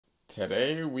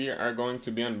Today we are going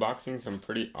to be unboxing some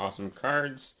pretty awesome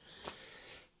cards.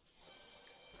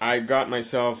 I got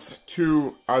myself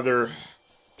two other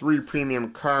 3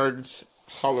 premium cards,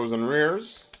 holos and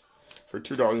rares, for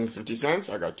 $2.50.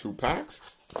 I got 2 packs.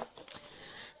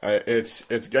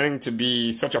 It's getting to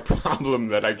be such a problem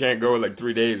that I can't go like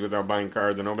 3 days without buying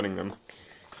cards and opening them.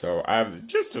 So I have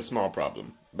just a small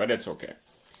problem, but it's okay.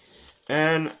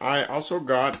 And I also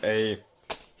got a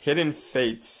Hidden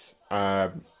Fates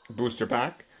booster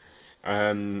pack.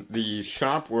 The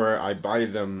shop where I buy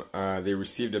them, they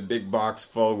received a big box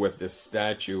full with this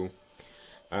statue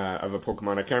of a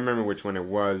Pokemon. I can't remember which one it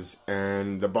was,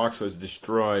 and the box was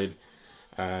destroyed.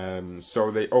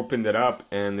 So they opened it up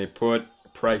and they put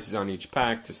prices on each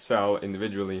pack to sell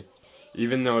individually,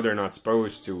 even though they're not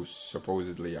supposed to,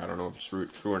 supposedly. I don't know if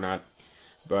it's true or not,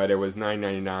 but it was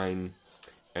 $9.99.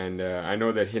 And I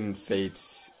know that Hidden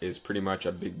Fates is pretty much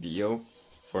a big deal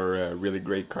for really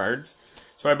great cards.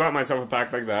 So I bought myself a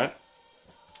pack like that.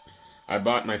 I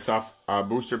bought myself a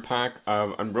booster pack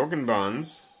of Unbroken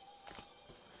Bonds.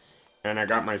 And I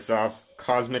got myself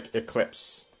Cosmic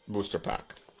Eclipse booster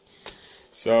pack.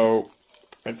 So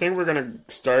I think we're going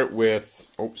to start with...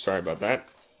 Oh, sorry about that.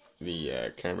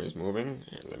 The camera is moving.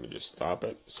 Here, let me just stop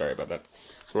it. Sorry about that.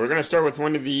 So we're going to start with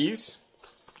one of these.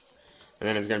 And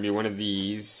then it's going to be one of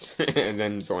these. And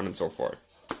then so on and so forth.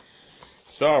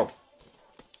 So,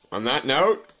 on that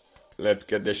note, let's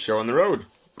get this show on the road.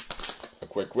 A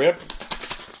quick whip.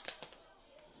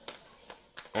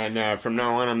 And from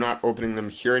now on, I'm not opening them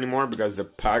here anymore because the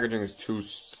packaging is too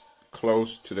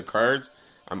close to the cards.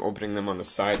 I'm opening them on the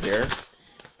side here.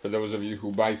 For those of you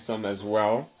who buy some as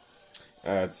well,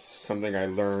 it's something I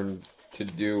learned to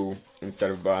do instead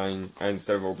of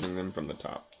opening them from the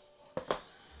top.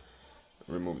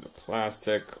 Remove the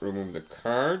plastic, remove the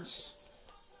cards.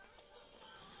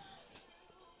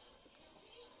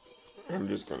 I'm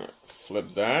just gonna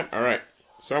flip that. Alright,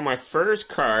 so my first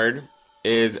card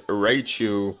is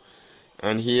Raichu,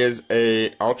 and he is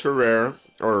a ultra rare,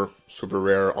 or super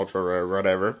rare, ultra rare,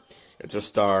 whatever. It's a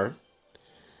star.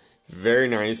 Very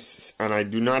nice, and I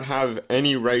do not have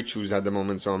any Raichus at the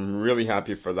moment, so I'm really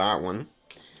happy for that one.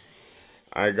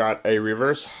 I got a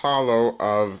reverse holo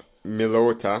of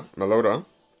Melota,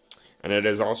 and it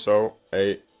is also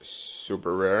a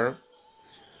super rare.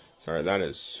 Sorry, that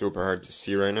is super hard to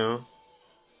see right now.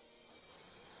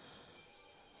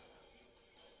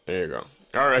 There you go.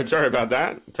 Alright, sorry about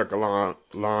that. It took a lot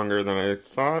longer than I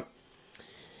thought.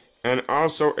 And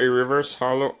also a reverse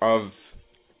holo of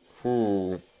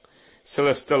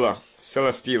Celesteela.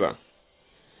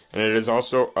 And it is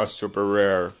also a super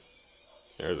rare.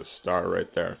 There's a star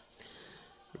right there.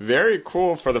 Very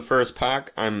cool for the first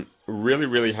pack. I'm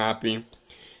really happy.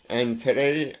 And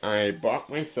today I bought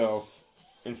myself,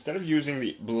 instead of using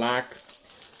the black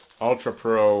Ultra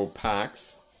Pro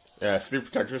packs, sleeve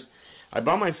protectors, I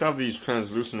bought myself these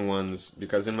translucent ones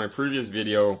because in my previous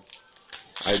video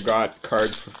I got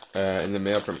cards in the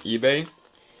mail from eBay,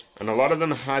 and a lot of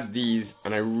them had these,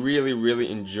 and I really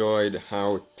enjoyed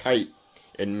how tight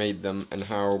it made them and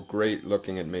how great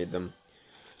looking it made them.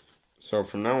 So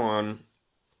from now on,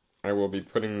 I will be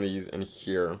putting these in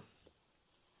here.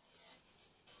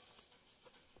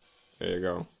 There you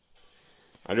go.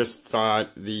 I just thought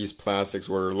these plastics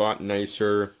were a lot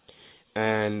nicer,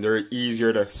 and they're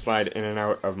easier to slide in and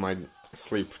out of my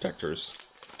sleeve protectors.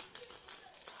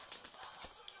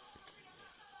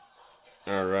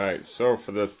 Alright, so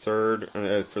for the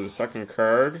second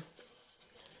card,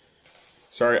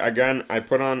 sorry, again, I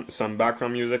put on some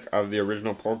background music of the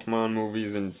original Pokemon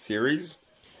movies and series,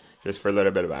 just for a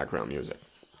little bit of background music.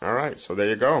 Alright, so there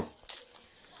you go.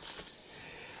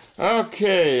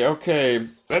 Okay,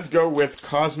 let's go with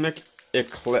Cosmic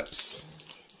Eclipse.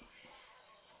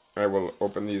 I will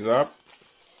open these up.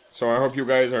 So I hope you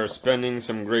guys are spending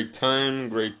some great time,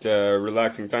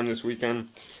 relaxing time this weekend.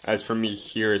 As for me,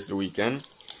 here is the weekend.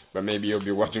 But maybe you'll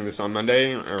be watching this on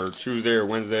Monday, or Tuesday, or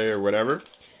Wednesday, or whatever.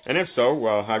 And if so,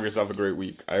 well, have yourself a great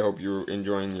week. I hope you're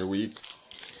enjoying your week,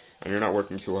 and you're not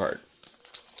working too hard.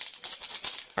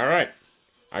 Alright,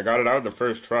 I got it out the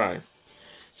first try.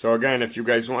 So again, if you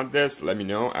guys want this, let me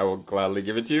know. I will gladly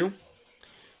give it to you.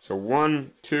 So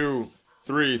 1, 2,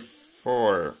 3,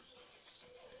 4.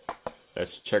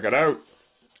 Let's check it out.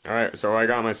 Alright, so I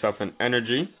got myself an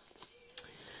Energy,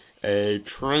 a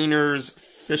Trainer's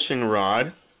Fishing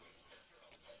Rod.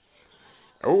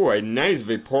 Oh, a nice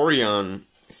Vaporeon.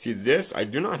 See this? I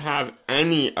do not have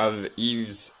any of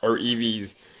Eve's or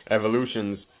Eevee's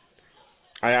evolutions.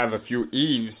 I have a few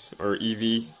Eeves or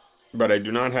Eevee, but I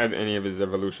do not have any of his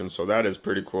evolutions, so that is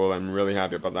pretty cool. I'm really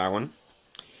happy about that one.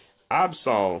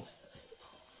 Absol.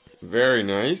 Very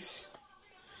nice.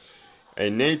 A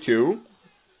Natu.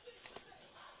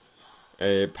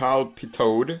 A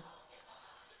Palpitoad.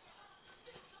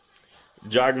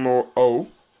 Jagmo O.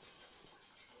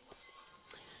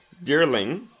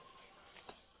 Deerling.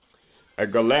 A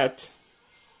Galette.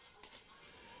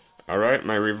 Alright,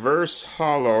 my reverse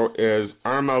holo is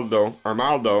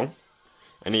Armaldo,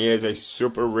 and he is a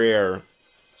super rare.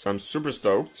 So I'm super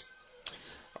stoked.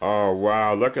 Oh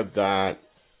wow, look at that.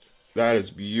 That is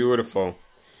beautiful.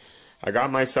 I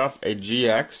got myself a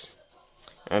GX,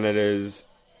 and it is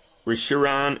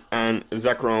Reshiram and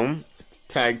Zekrom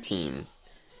tag team.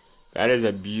 That is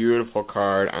a beautiful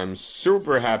card. I'm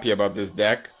super happy about this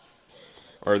deck,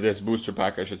 or this booster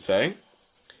pack I should say.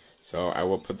 So I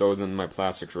will put those in my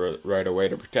plastics right away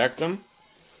to protect them.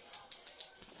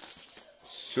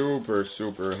 Super,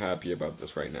 super happy about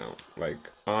this right now. Like,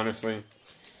 honestly,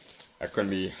 I couldn't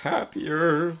be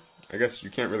happier. I guess you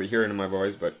can't really hear it in my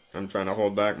voice, but I'm trying to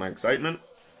hold back my excitement.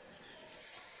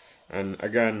 And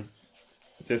again,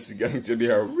 this is getting to be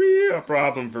a real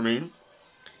problem for me,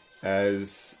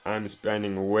 as I'm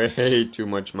spending way too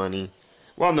much money.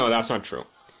 Well, no, that's not true.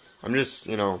 I'm just,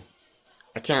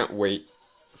 I can't wait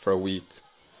for a week.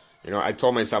 I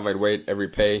told myself I'd wait every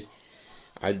pay.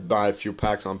 I'd buy a few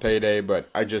packs on payday, but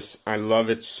I love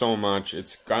it so much.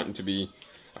 It's gotten to be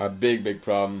a big, big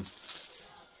problem.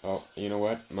 Oh, you know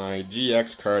what? My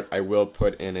GX card, I will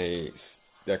put in a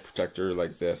deck protector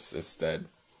like this instead.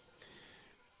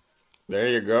 There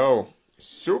you go.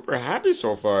 Super happy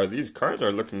so far. These cards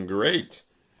are looking great.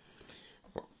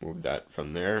 Oh, move that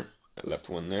from there. I left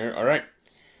one there. Alright.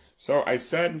 So I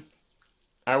said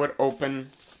I would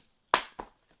open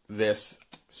this.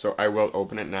 So I will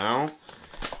open it now.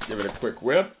 Give it a quick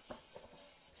whip.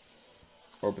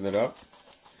 Open it up.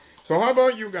 So how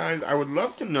about you guys? I would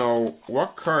love to know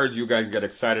what cards you guys get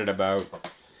excited about,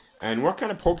 and what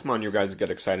kind of Pokemon you guys get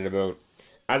excited about.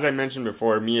 As I mentioned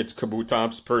before, me it's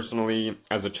Kabutops personally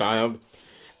as a child,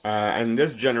 and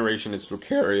this generation it's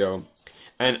Lucario.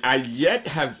 And I yet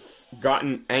have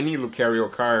gotten any Lucario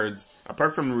cards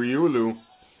apart from Riolu.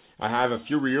 I have a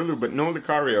few Riolu, but no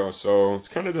Lucario, so it's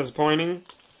kind of disappointing.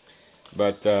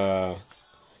 But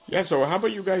yeah, so how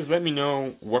about you guys let me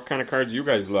know what kind of cards you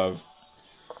guys love.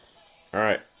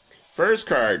 Alright, first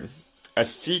card, a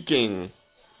Seeking,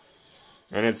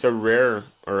 and it's a rare,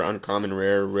 or uncommon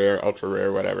rare, ultra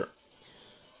rare, whatever.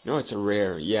 No, it's a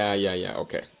rare, yeah,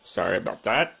 okay, sorry about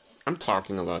that. I'm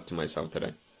talking a lot to myself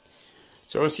today.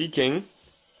 So a Seeking,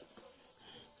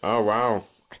 oh wow,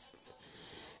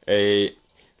 a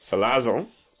Salazzle,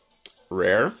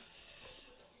 rare,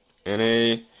 and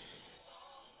a,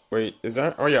 wait, is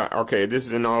that, oh yeah, okay, this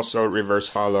is an also reverse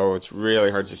holo, it's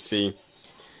really hard to see.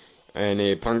 And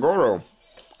a Pangoro.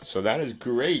 So that is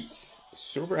great.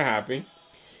 Super happy.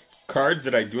 Cards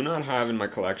that I do not have in my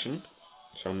collection.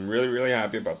 So I'm really, really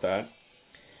happy about that.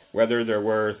 Whether they're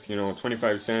worth,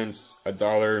 25 cents,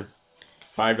 $1,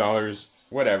 $5,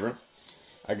 whatever.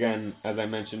 Again, as I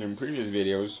mentioned in previous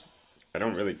videos, I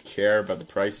don't really care about the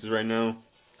prices right now.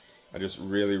 I just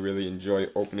really, really enjoy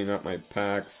opening up my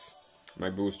packs, my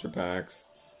booster packs,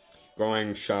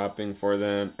 going shopping for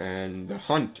them, and the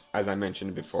hunt, as I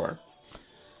mentioned before.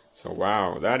 So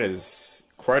wow, that is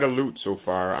quite a loot so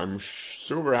far. I'm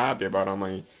super happy about all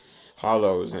my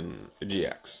holos and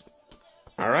GX.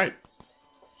 Alright,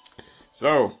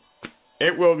 so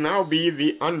it will now be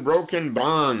the Unbroken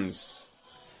Bonds,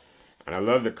 and I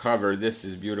love the cover. This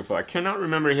is beautiful. I cannot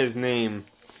remember his name.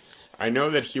 I know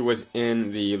that he was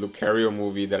in the Lucario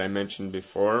movie that I mentioned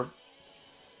before.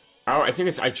 Oh, I think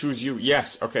it's I Choose You.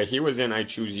 Yes, okay, he was in I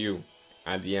Choose You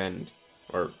at the end,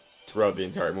 or throughout the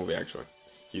entire movie, actually.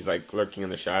 He's like lurking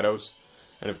in the shadows,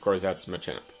 and of course that's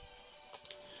Machamp.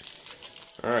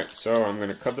 Alright, so I'm going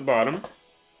to cut the bottom.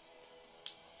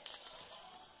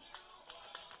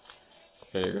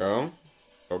 There you go.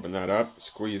 Open that up,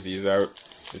 squeeze these out.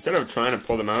 Instead of trying to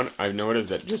pull them out, I've noticed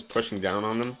that just pushing down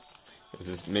on them, this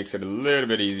just makes it a little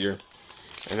bit easier.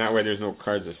 And that way there's no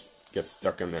cards that get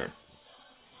stuck in there.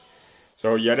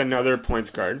 So yet another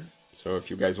points card. So if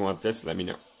you guys want this, let me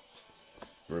know.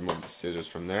 Remove the scissors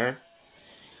from there.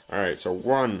 Alright, so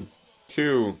 1,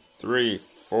 2, 3,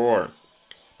 4.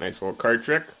 Nice little card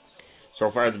trick. So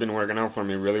far it's been working out for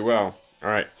me really well.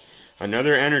 Alright,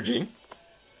 another energy.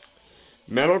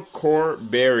 Metal Core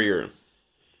Barrier.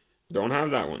 Don't have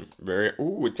that one.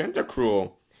 Ooh,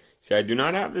 Tentacruel. See, I do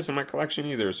not have this in my collection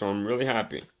either, so I'm really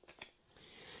happy.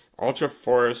 Ultra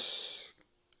Force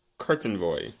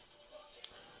Curtinvoy.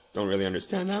 Don't really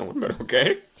understand that one, but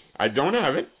okay. I don't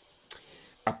have it.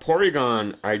 A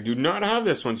Porygon. I do not have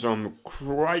this one, so I'm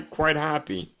quite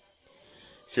happy.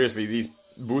 Seriously,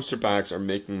 booster packs are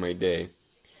making my day.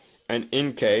 An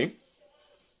Inkay,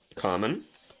 common.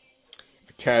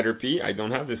 A Caterpie, I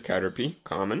don't have this Caterpie,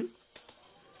 common.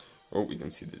 Oh, we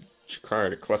can see the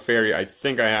card. A Clefairy, I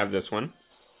think I have this one.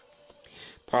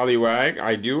 Poliwag,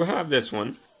 I do have this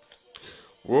one.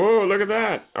 Whoa, look at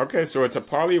that. Okay, so it's a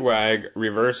Poliwag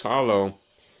reverse holo.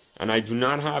 And I do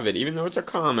not have it. Even though it's a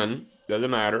common, doesn't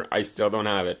matter, I still don't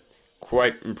have it.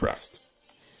 Quite impressed.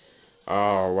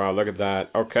 Oh, wow, look at that.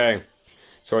 Okay,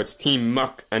 so it's Team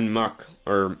Muck and Muck,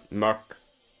 or Muck,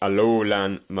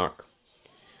 Alolan Muck.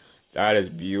 That is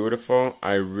beautiful.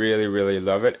 I really, really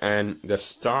love it. And the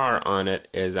star on it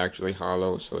is actually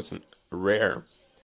hollow, so it's a rare.